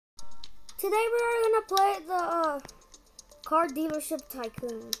Today we're gonna play the car dealership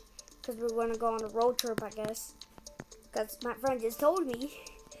Tycoon because we're gonna go on a road trip, I guess. Because my friend just told me.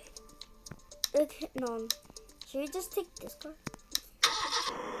 No, should we just take this car?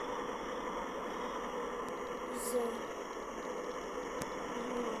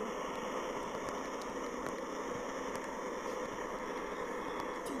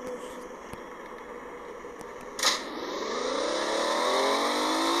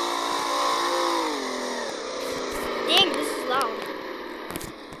 Dang, this is loud.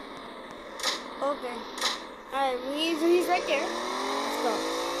 Okay. Alright, he's right there. Let's go.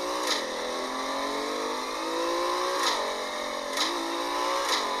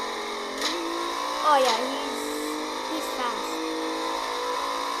 Oh yeah, he's fast.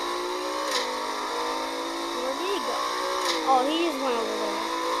 Where did he go? Oh, he just went over there.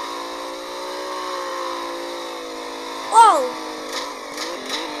 Whoa!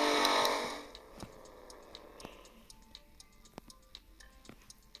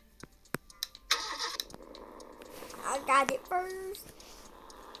 I got it first.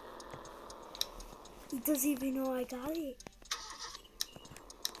 He doesn't even know I got it.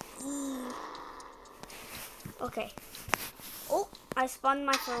 Okay. Oh, I spun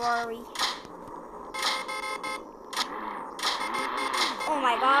my Ferrari. Oh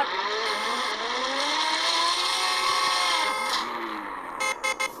my god.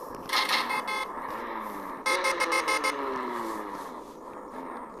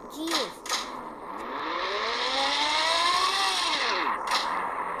 Jesus.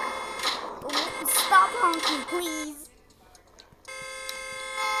 Stop honking, please.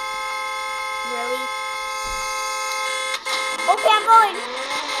 Really? Okay, I'm going.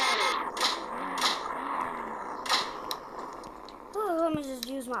 Oh, let me just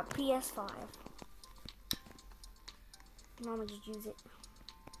use my PS5. I'm gonna just use it.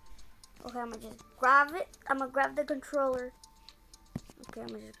 Okay, I'm gonna just grab it. I'm gonna grab the controller. Okay, I'm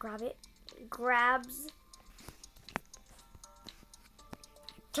gonna just grab it. Grabs.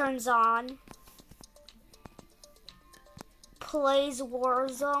 Turns on. Plays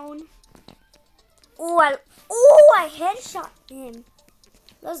Warzone. I headshot him.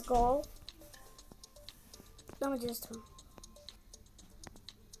 Let's go. Let me just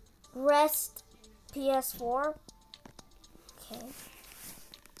rest PS4. Okay.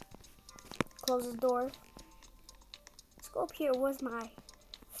 Close the door. Let's go up here. What's my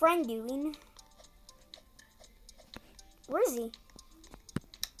friend doing? Where is he?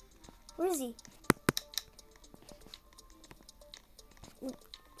 Where is he?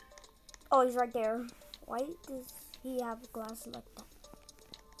 Oh, he's right there. Why does he have glasses like that?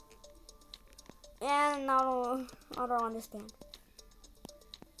 And I don't understand.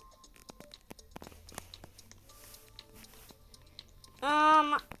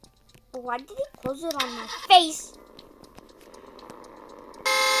 Why did he close it on my face?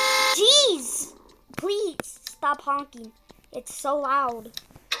 Jeez! Please stop honking. It's so loud.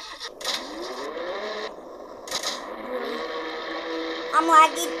 I'm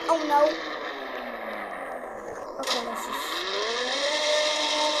lagging. Oh no. Okay, let's just.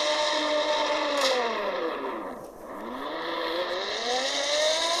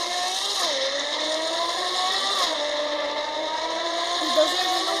 He doesn't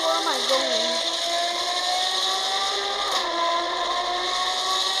even know where am I going.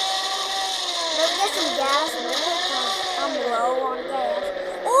 Let's get some gas in it because I'm low on gas.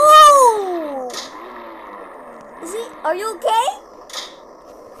 Oh! Are you okay?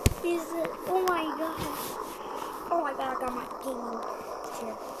 Oh my god. Oh my god, I got my gaming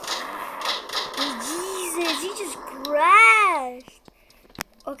chair. Jesus, he just crashed.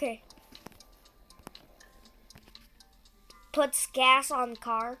 Okay. Puts gas on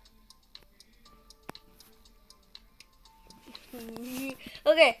car.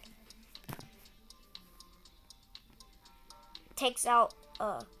 Okay. Takes out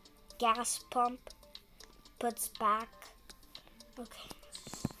a gas pump. Puts back. Okay.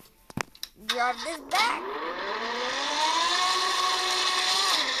 Drive this back.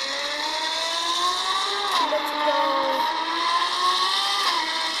 Let's go.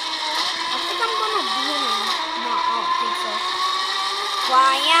 I think I'm gonna beat him. No, I don't think so. Well,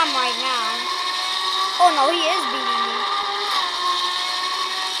 I am right now. Oh no, he is beating me.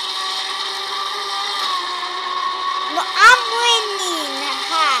 No, I'm winning.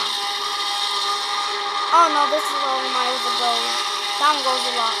 Ha. Oh no, this is where my other goes. That one goes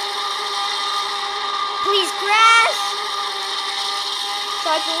a lot. Please crash! So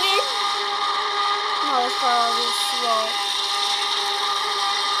I can win? No, this Ferrari is slow.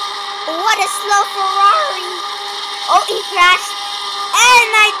 What a slow Ferrari! Oh, he crashed. And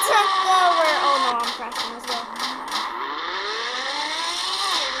I took the crashing as well.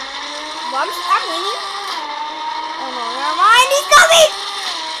 Well, I'm winning. Oh no, never mind. He's coming!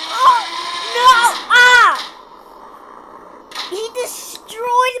 Oh no! Ah! He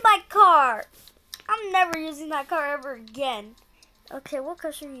destroyed my car. I'm never using that car ever again. Okay, what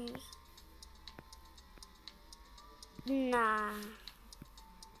car should we use? Nah.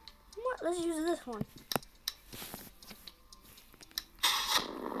 What? Let's use this one.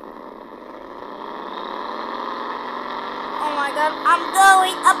 Oh my god, I'm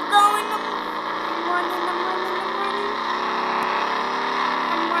going. I'm running.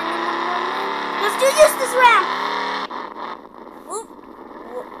 Let's do this ramp. Oop.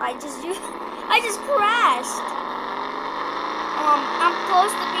 I just crashed. I'm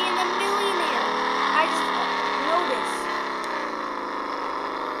close to being a millionaire. I just noticed.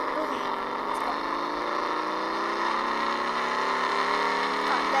 Okay, let's go.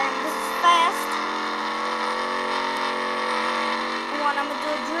 God damn, this is fast. I'm gonna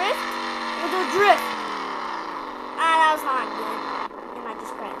do a drift. Ah, that was not good.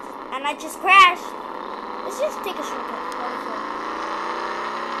 And I just crashed. Let's just take a shortcut.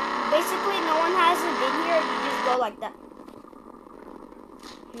 Basically, no one hasn't been here. You just go like that.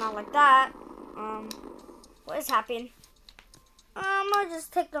 Not like that. What is happening? I'll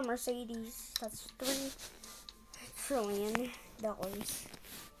just take the Mercedes. That's $3 trillion.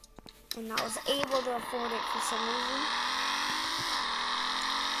 And I was able to afford it for some reason.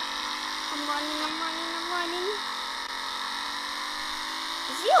 I'm running.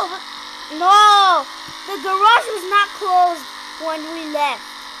 Is he over? No! The garage was not closed when we left.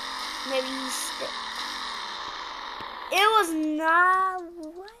 Maybe he's still. It was not.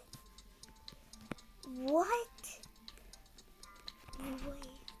 What? Wait.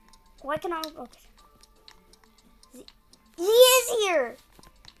 Why can I? Okay. He is here.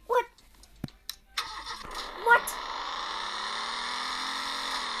 What?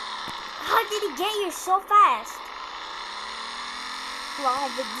 How did he get here so fast? Well, I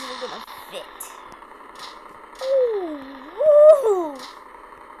don't think these are gonna fit. Ooh.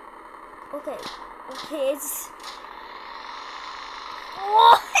 Okay, it's.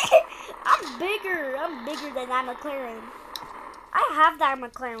 What? I'm bigger than that McLaren. I have that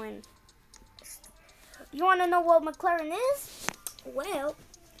McLaren. You wanna know what McLaren is? Well,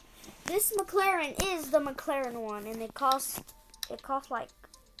 this McLaren is the McLaren one, and it costs like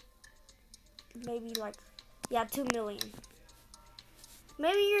maybe like 2 million.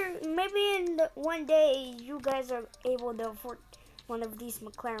 Maybe in one day you guys are able to afford one of these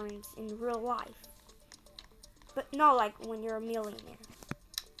McLarens in real life. But no, like when you're a millionaire.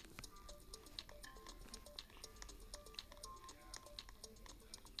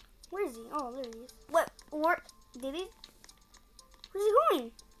 Where is he? Oh, there he is. What? Where did he? Where's he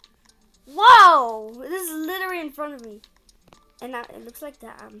going? Whoa! This is literally in front of me. And it looks like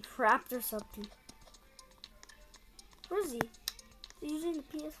that I'm trapped or something. Where is he? Is he using the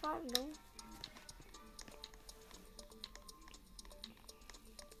PS5? No.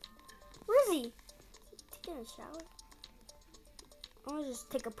 Where is he? Taking a shower? I'm gonna just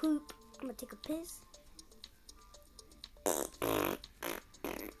take a poop. I'm gonna take a piss.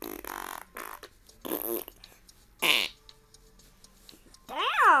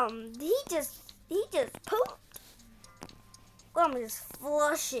 Damn! He just pooped. Well, I'm gonna just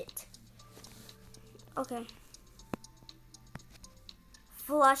flush it. Okay.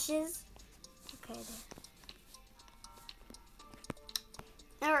 Flushes. Okay,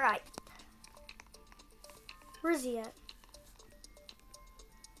 there. Alright. Where's he at?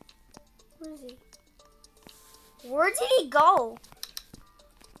 Where is he? Where did he go?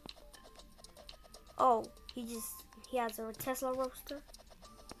 Oh, he has a Tesla roaster.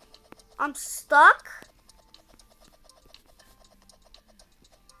 I'm stuck.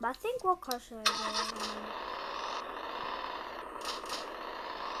 But I think what car should I go?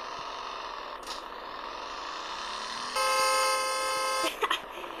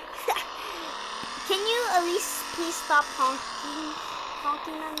 Can you at least please stop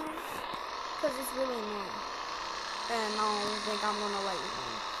honking at me? Because it's really annoying. And I don't think I'm gonna let you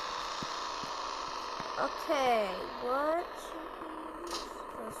win. Okay, what should we use?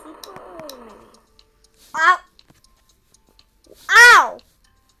 A super maybe. Ow! Ow!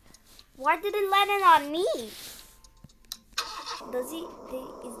 Why did it land it on me? Does he?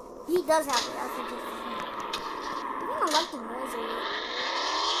 He does have it. I think it's fine. I don't like the noise of it.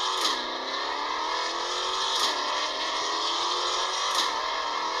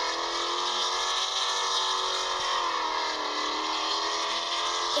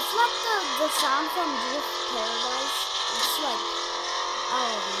 It's like the sound from Drift Paradise. It's like, I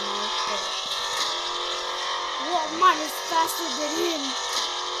don't know. Mine is faster than him.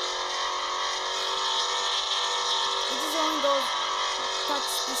 It just only goes.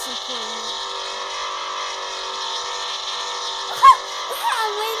 That's disappointing.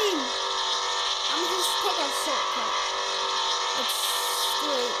 I'm waiting. I'm gonna just take a shortcut. It's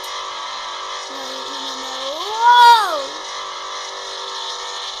straight. Whoa!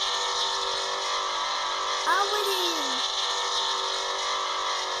 I'm winning.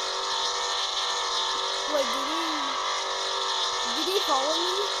 Wait, did he follow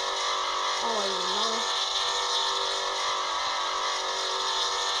me? Oh, I don't know.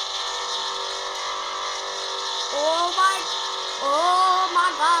 Oh my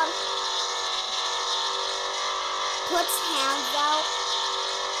God. Puts hands out.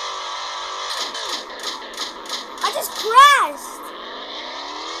 I just crashed.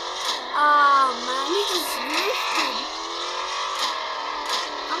 Oh man, he just drifted.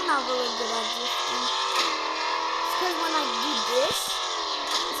 I'm not really good at drifting. It's because when I do this,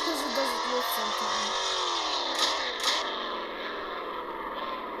 it's because it doesn't drift sometimes.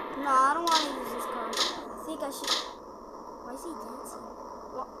 No, I don't want to use this car. I think I should. Why is he dancing?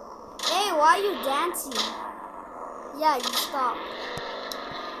 What? Hey, why are you dancing? Yeah, you stop.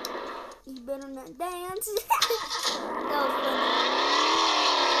 You better not dance. That was funny.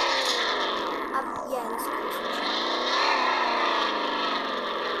 Yeah, that's cool.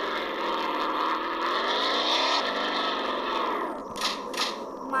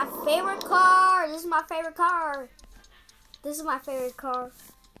 My favorite car. This is my favorite car. This is my favorite car.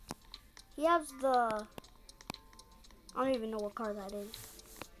 He has the... I don't even know what car that is.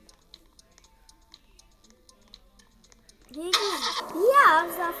 He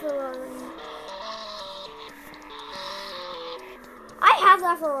has that Ferrari. I have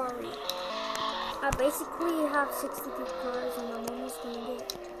that Ferrari. I basically have 62 cars and I'm almost gonna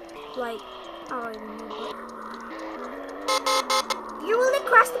get, like, I don't even know, but... You really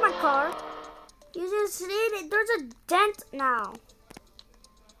crashed my car? You just hit it. There's a dent now.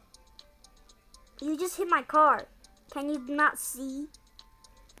 You just hit my car. Can you not see?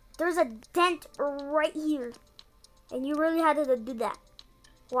 There's a dent right here. And you really had to do that.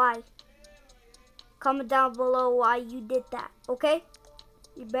 Why? Comment down below why you did that, okay?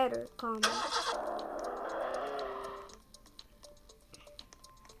 You better comment.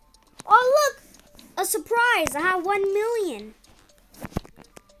 Oh, look! A surprise! I have 1 million.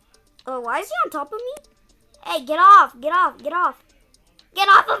 Oh, why is he on top of me? Hey, get off! Get off! Get off! Get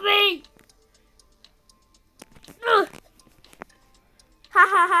off of me! Ugh. Ha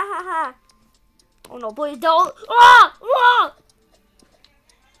ha ha ha ha! Oh no, please don't! Ah! Ah!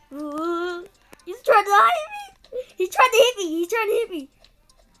 He's trying to hit me! He's trying to hit me! He's trying to hit me!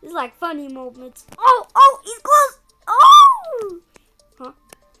 It's like funny moments. Oh! Oh! He's close! Oh! Huh?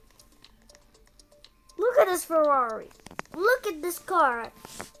 Look at this Ferrari. Look at this car.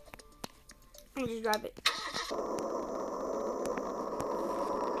 Let me just drive it.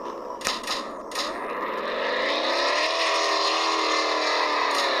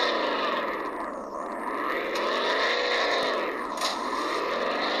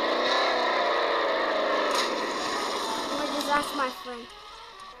 That's my friend.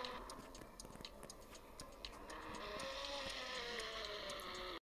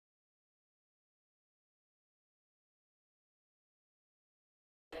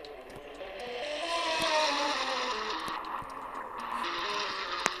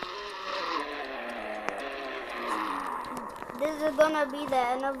 This is gonna be the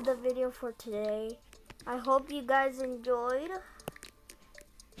end of the video for today. I hope you guys enjoyed.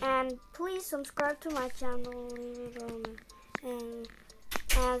 And please subscribe to my channel, leave a comment,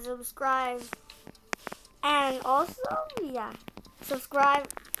 and subscribe. And also, yeah, subscribe.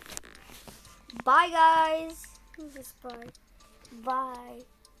 Bye, guys. Who's this? Bye. Bye.